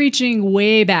I'm reaching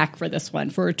way back for this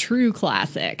one, for a true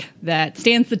classic that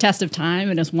stands the test of time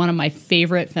and is one of my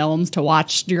favorite films to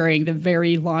watch during the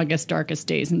very longest, darkest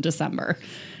days in December.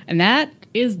 And that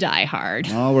is Die Hard.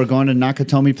 Oh, we're going to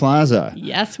Nakatomi Plaza.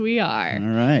 Yes, we are. All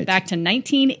right. Back to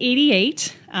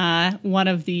 1988, one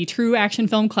of the true action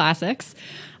film classics.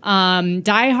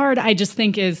 Die Hard, I just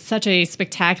think, is such a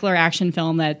spectacular action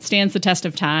film that stands the test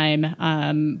of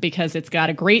time because it's got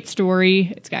a great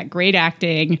story, it's got great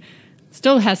acting,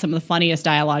 still has some of the funniest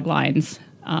dialogue lines,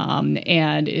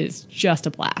 and is just a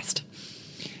blast.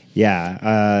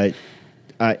 Yeah,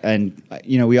 and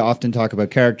we often talk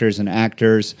about characters and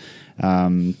actors.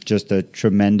 Just a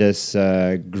tremendous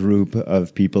group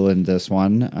of people in this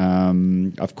one.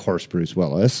 Of course, Bruce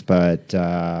Willis, but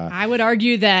I would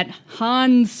argue that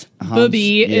Hans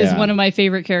Booby is one of my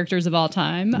favorite characters of all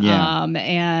time. Yeah.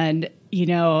 And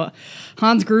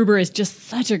Hans Gruber is just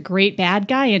such a great bad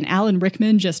guy, and Alan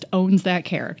Rickman just owns that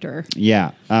character.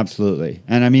 Yeah, absolutely.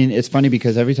 And I mean, it's funny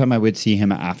because every time I would see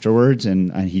him afterwards,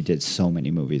 and he did so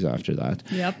many movies after that.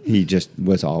 Yep. He just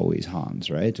was always Hans,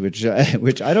 right? Which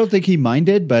I don't think he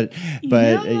minded, but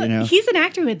he's an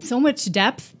actor who had so much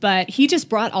depth, but he just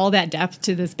brought all that depth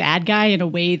to this bad guy in a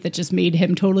way that just made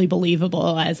him totally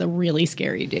believable as a really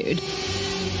scary dude.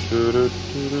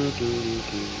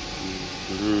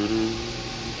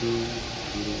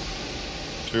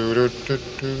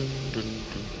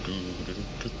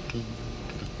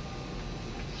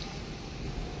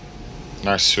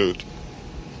 Nice suit.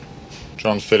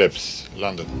 John Phillips,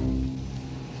 London.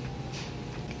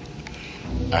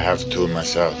 I have two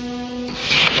myself.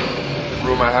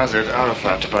 Rumor has it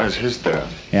Arafat buys his there.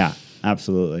 Yeah,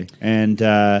 absolutely. And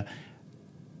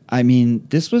I mean,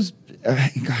 this was,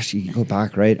 gosh, you can go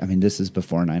back, right? I mean, this is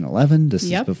before 9/11. This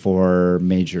is before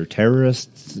major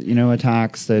terrorist,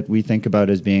 attacks that we think about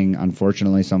as being,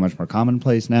 unfortunately, so much more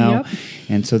commonplace now. Yep.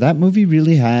 And so that movie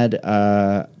really had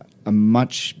a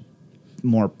much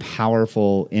more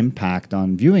powerful impact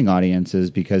on viewing audiences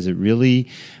because it really,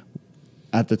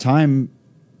 at the time,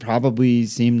 probably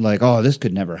seemed like, oh, this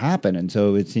could never happen. And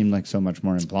so it seemed like so much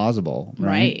more implausible.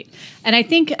 Right. And I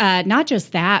think not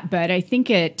just that, but I think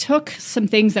it took some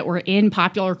things that were in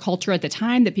popular culture at the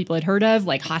time that people had heard of,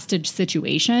 like hostage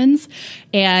situations,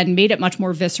 and made it much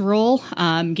more visceral,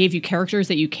 gave you characters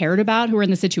that you cared about who were in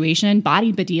the situation.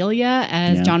 Bonnie Bedelia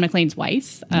as John McClane's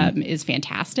wife is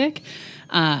fantastic.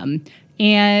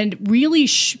 And really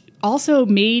also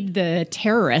made the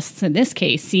terrorists, in this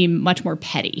case, seem much more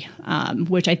petty,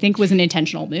 which I think was an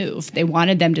intentional move. They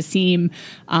wanted them to seem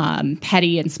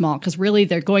petty and small because really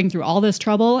they're going through all this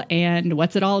trouble, and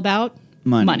what's it all about?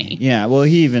 Money. Yeah, well,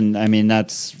 that's right.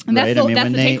 That's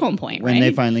the take-home point, when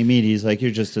they finally meet, he's like,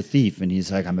 "You're just a thief," and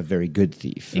he's like, "I'm a very good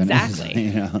thief."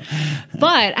 Exactly.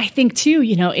 But I think too,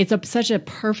 it's such a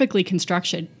perfectly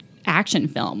constructed action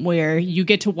film where you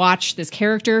get to watch this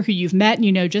character who you've met,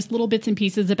 just little bits and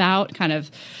pieces about, kind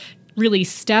of really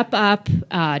step up,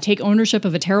 take ownership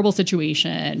of a terrible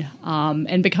situation,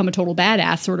 and become a total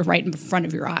badass sort of right in front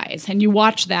of your eyes. And you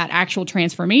watch that actual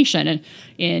transformation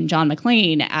in John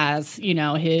McClane as,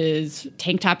 his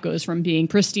tank top goes from being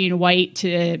pristine white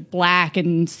to black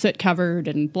and soot covered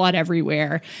and blood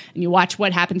everywhere. And you watch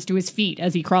what happens to his feet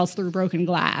as he crawls through broken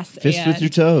glass. Fist with your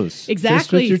toes.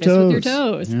 Exactly. Fist with your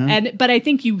toes. Yeah. But I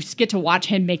think you get to watch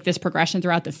him make this progression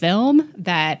throughout the film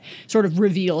that sort of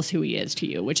reveals who he is to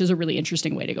you, which is a really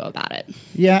interesting way to go about it.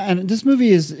 Yeah, and this movie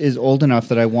is old enough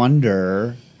that I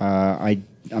wonder,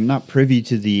 I'm not privy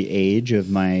to the age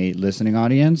of my listening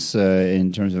audience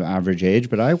in terms of average age,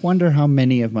 but I wonder how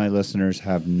many of my listeners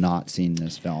have not seen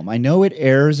this film. I know it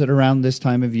airs at around this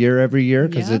time of year every year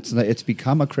because it's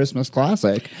become a Christmas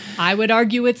classic. I would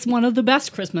argue it's one of the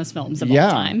best Christmas films of all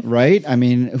time. Yeah, right? I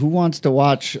mean, who wants to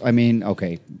watch,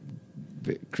 okay,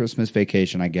 Christmas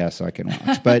Vacation, I guess I can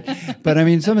watch, but I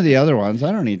mean, some of the other ones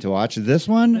I don't need to watch. This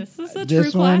one, this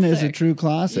is a true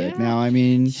classic. Yeah. Now, I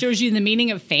mean, shows you the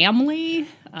meaning of family.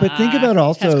 But think about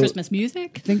also has Christmas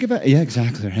music.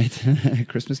 Exactly right.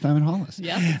 Christmas time in Hollis.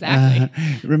 Yes,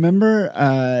 exactly. Remember,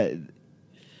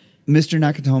 Mr.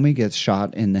 Nakatomi gets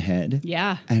shot in the head.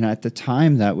 Yeah. And at the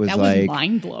time, that was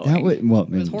mind-blowing. It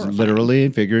was literally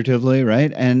and figuratively,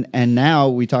 right? And now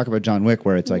we talk about John Wick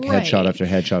where it's like headshot after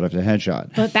headshot after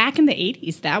headshot. But back in the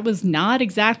 80s, that was not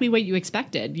exactly what you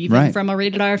expected, even from a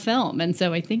rated R film. And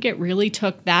so I think it really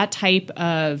took that type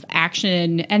of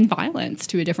action and violence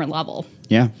to a different level.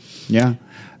 Yeah, yeah.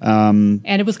 And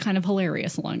it was kind of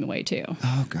hilarious along the way, too.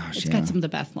 Oh, gosh, It's got some of the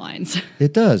best lines.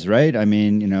 It does, right? I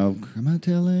mean, come out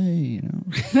to L.A.,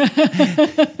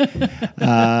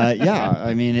 yeah,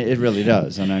 I mean, it really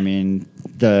does. And I mean,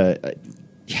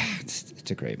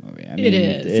 it's a great movie. I mean, it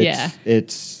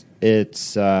is,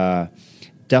 It's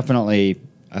definitely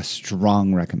a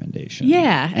strong recommendation.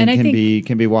 Yeah. And I think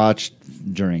can be watched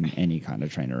during any kind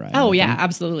of train ride. Oh, yeah,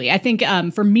 absolutely. I think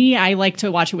for me, I like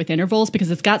to watch it with intervals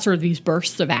because it's got sort of these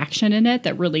bursts of action in it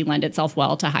that really lend itself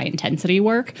well to high intensity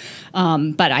work.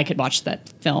 But I could watch that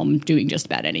film doing just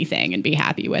about anything and be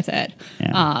happy with it.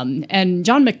 Yeah. And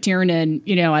John McTiernan,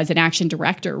 as an action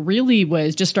director, really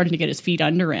was just starting to get his feet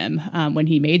under him when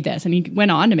he made this. And he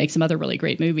went on to make some other really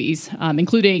great movies,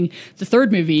 including the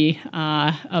third movie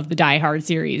of the Die Hard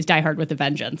series, Die Hard with a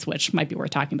Vengeance, which might be worth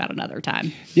talking about another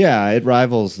time. Yeah, it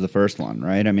rivals the first one,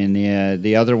 right? I mean,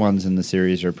 the other ones in the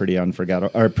series are pretty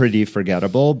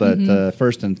forgettable, but the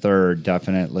first and third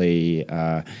definitely.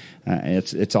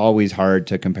 It's always hard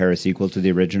to compare a sequel to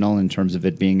the original in terms of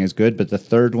it being as good, but the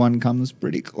third one comes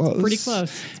pretty close.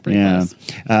 It's pretty close.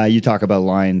 You talk about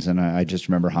lines, and I just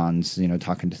remember Hans,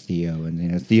 talking to Theo,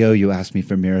 and Theo, you ask me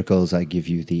for miracles, I give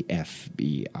you the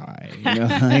FBI.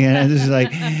 This is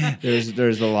like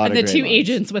there's a lot and of the two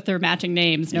agents with their matching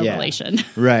names, no relation.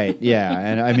 Right. Yeah,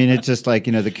 and I mean it's just like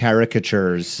the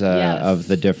caricatures of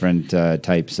the different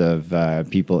types of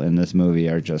people in this movie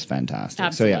are just fantastic.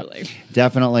 Absolutely. So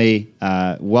definitely.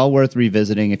 Well worth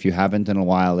revisiting if you haven't in a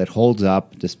while. It holds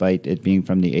up despite it being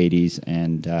from the 80s.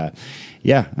 And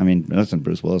I mean, listen,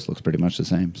 Bruce Willis looks pretty much the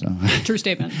same. So True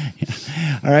statement.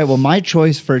 All right. Well, my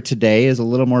choice for today is a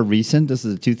little more recent. This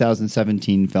is a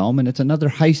 2017 film, and it's another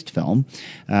heist film.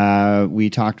 We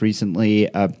talked recently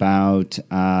about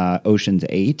Ocean's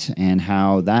 8 and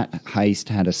how that heist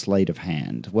had a sleight of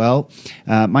hand. Well,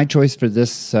 my choice for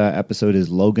this episode is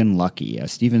Logan Lucky, a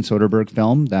Steven Soderbergh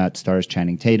film that stars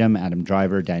Channing Tatum, Adam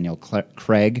Driver, Daniel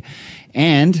Craig.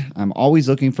 And I'm always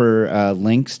looking for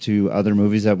links to other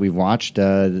movies that we've watched.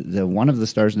 One of the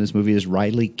stars in this movie is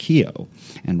Riley Keough.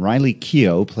 And Riley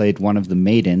Keough played one of the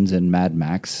maidens in Mad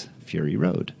Max Fury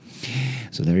Road.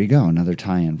 So there you go, another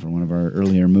tie-in for one of our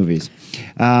earlier movies.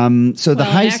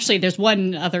 Actually, there's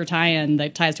one other tie-in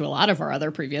that ties to a lot of our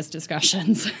other previous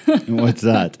discussions. What's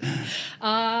that?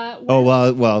 Of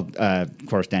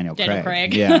course, Daniel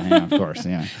Craig. Yeah, of course,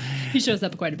 yeah. He shows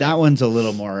up quite a bit. That one's a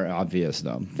little more obvious,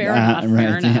 though. Fair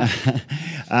enough.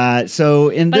 Yeah. So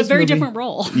in this very movie, different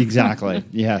role. Exactly.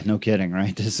 Yeah, no kidding,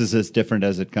 right? This is as different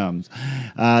as it comes.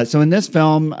 So in this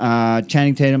film,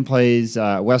 Channing Tatum plays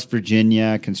West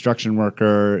Virginia construction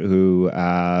worker who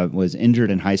was injured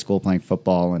in high school playing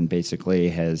football and basically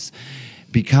has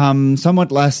become somewhat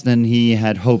less than he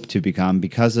had hoped to become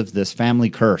because of this family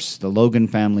curse, the Logan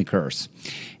family curse.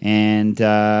 And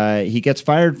he gets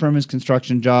fired from his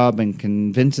construction job and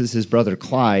convinces his brother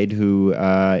Clyde, who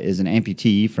is an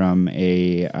amputee from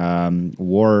a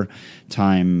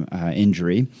wartime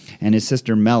injury, and his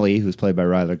sister Melly, who's played by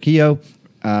Riley Keough,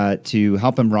 to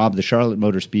help him rob the Charlotte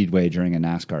Motor Speedway during a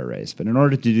NASCAR race. But in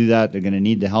order to do that, they're going to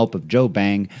need the help of Joe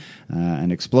Bang,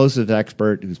 an explosives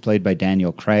expert who's played by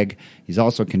Daniel Craig. He's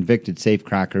also a convicted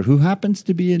safecracker who happens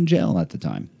to be in jail at the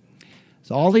time.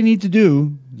 So all they need to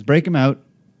do is break him out,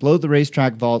 blow the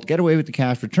racetrack vault, get away with the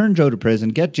cash, return Joe to prison,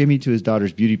 get Jimmy to his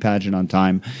daughter's beauty pageant on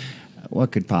time.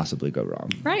 What could possibly go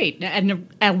wrong? Right. And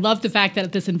I love the fact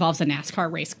that this involves a NASCAR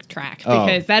racetrack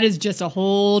because that is just a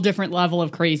whole different level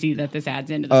of crazy that this adds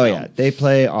into the film. Yeah. They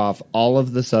play off all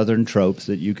of the Southern tropes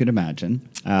that you could imagine.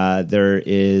 There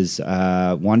is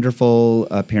a wonderful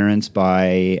appearance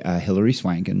by Hilary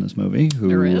Swank in this movie, who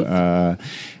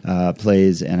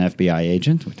plays an FBI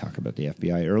agent. We talked about the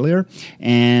FBI earlier.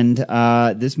 And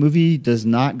this movie does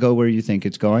not go where you think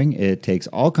it's going. It takes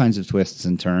all kinds of twists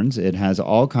and turns. It has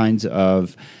all kinds of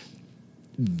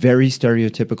very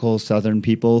stereotypical Southern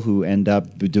people who end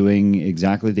up doing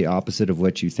exactly the opposite of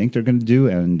what you think they're going to do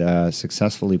and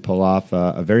successfully pull off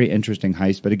a very interesting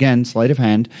heist. But again, sleight of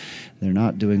hand, they're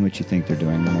not doing what you think they're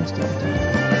doing most of the time.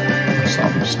 Unless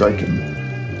I'm mistaken,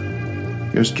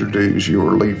 yesterday as you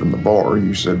were leaving the bar,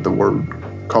 you said the word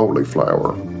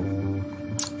cauliflower.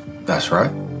 That's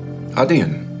right. I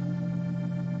didn't.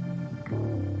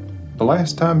 The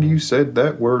last time you said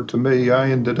that word to me,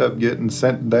 I ended up getting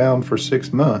sent down for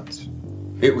 6 months.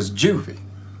 It was juvie.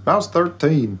 I was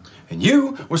 13. And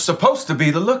you were supposed to be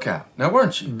the lookout, now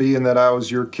weren't you? Being that I was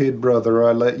your kid brother,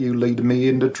 I let you lead me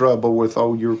into trouble with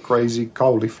all your crazy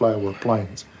cauliflower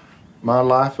plans. My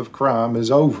life of crime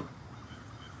is over.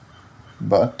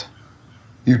 But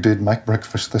you did make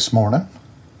breakfast this morning.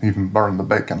 Even burned the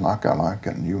bacon like I like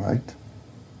it and you ate.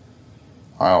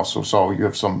 I also saw you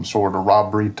have some sort of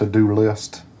robbery to-do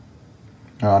list.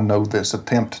 I know this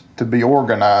attempt to be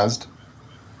organized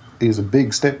is a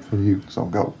big step for you, so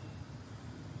go.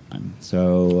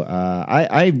 So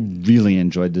I really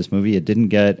enjoyed this movie. It didn't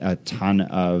get a ton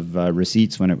of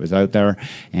receipts when it was out there,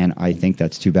 and I think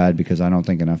that's too bad because I don't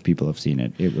think enough people have seen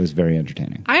it. It was very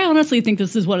entertaining. I honestly think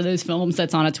this is one of those films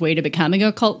that's on its way to becoming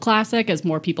a cult classic as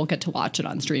more people get to watch it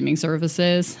on streaming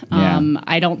services. Yeah.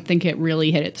 I don't think it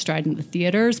really hit its stride in the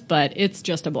theaters, but it's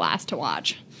just a blast to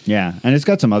watch. Yeah, and it's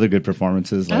got some other good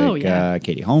performances, like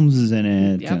Katie Holmes is in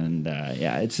it, and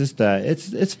it's just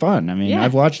it's fun. I mean,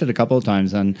 I've watched it a couple of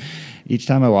times, and each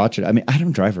time I watch it, I mean,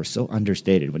 Adam Driver's so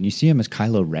understated. When you see him as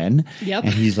Kylo Ren, Yep.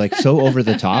 and he's like so over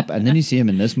the top, and then you see him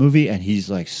in this movie, and he's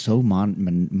like so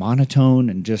monotone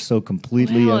and just so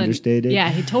completely understated. Yeah,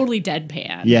 he totally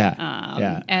deadpan.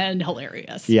 Yeah. And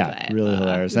hilarious. Yeah, but, really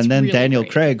hilarious. it's And then really Daniel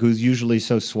great. Craig, who's usually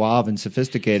so suave and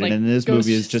sophisticated, Like, and in this goes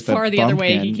movie is just far a the other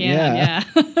way bumpkin. he can. Yeah.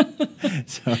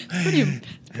 So,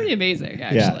 It's pretty amazing,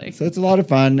 actually. yeah, so it's a lot of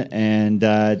fun, and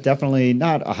definitely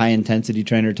not a high-intensity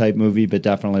trainer type movie, but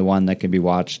definitely one that can be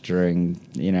watched during,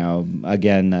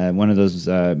 again, one of those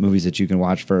movies that you can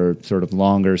watch for sort of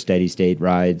longer steady-state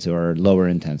rides or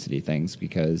lower-intensity things,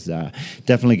 because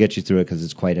definitely get you through it because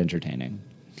it's quite entertaining.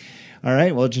 All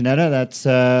right, well, Janetta, that's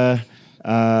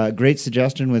great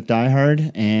suggestion with Die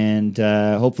Hard, and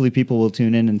hopefully people will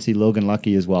tune in and see Logan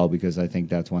Lucky as well, because I think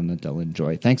that's one that they'll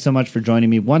enjoy. Thanks so much for joining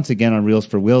me once again on Reels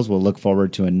for Wheels. We'll look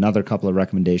forward to another couple of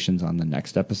recommendations on the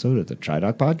next episode of the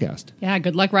TriDoc podcast. Yeah,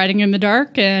 good luck riding in the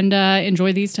dark, and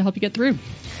enjoy these to help you get through.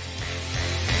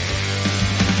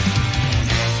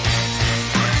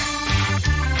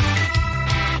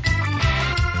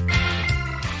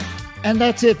 And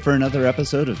that's it for another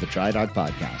episode of the TriDoc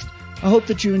podcast. I hope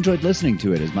that you enjoyed listening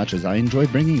to it as much as I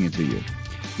enjoyed bringing it to you.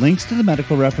 Links to the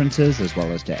medical references, as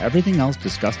well as to everything else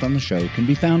discussed on the show, can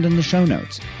be found in the show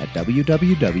notes at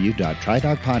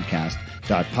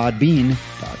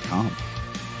www.tridocpodcast.podbean.com.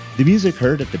 The music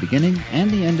heard at the beginning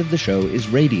and the end of the show is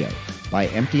Radio by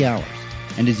Empty Hours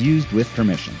and is used with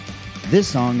permission. This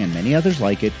song and many others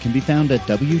like it can be found at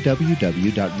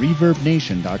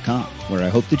www.reverbnation.com, where I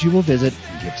hope that you will visit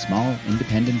and give small,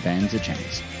 independent bands a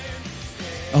chance.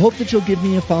 I hope that you'll give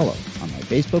me a follow on my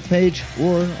Facebook page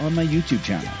or on my YouTube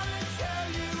channel.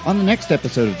 On the next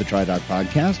episode of the TriDoc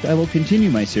podcast, I will continue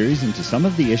my series into some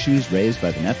of the issues raised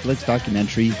by the Netflix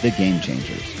documentary The Game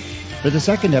Changers. For the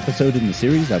second episode in the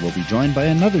series, I will be joined by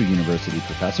another university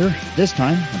professor, this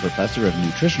time a professor of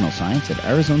nutritional science at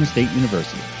Arizona State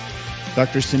University.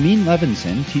 Dr. Samin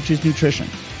Levinson teaches nutrition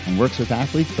and works with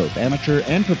athletes, both amateur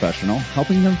and professional,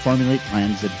 helping them formulate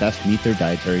plans that best meet their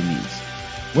dietary needs.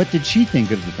 What did she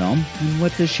think of the film, and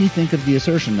what does she think of the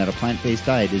assertion that a plant-based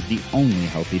diet is the only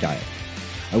healthy diet?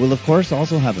 I will, of course,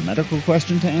 also have a medical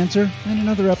question to answer and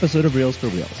another episode of Reels for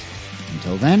Wheels.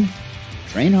 Until then,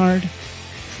 train hard,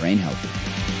 train healthy.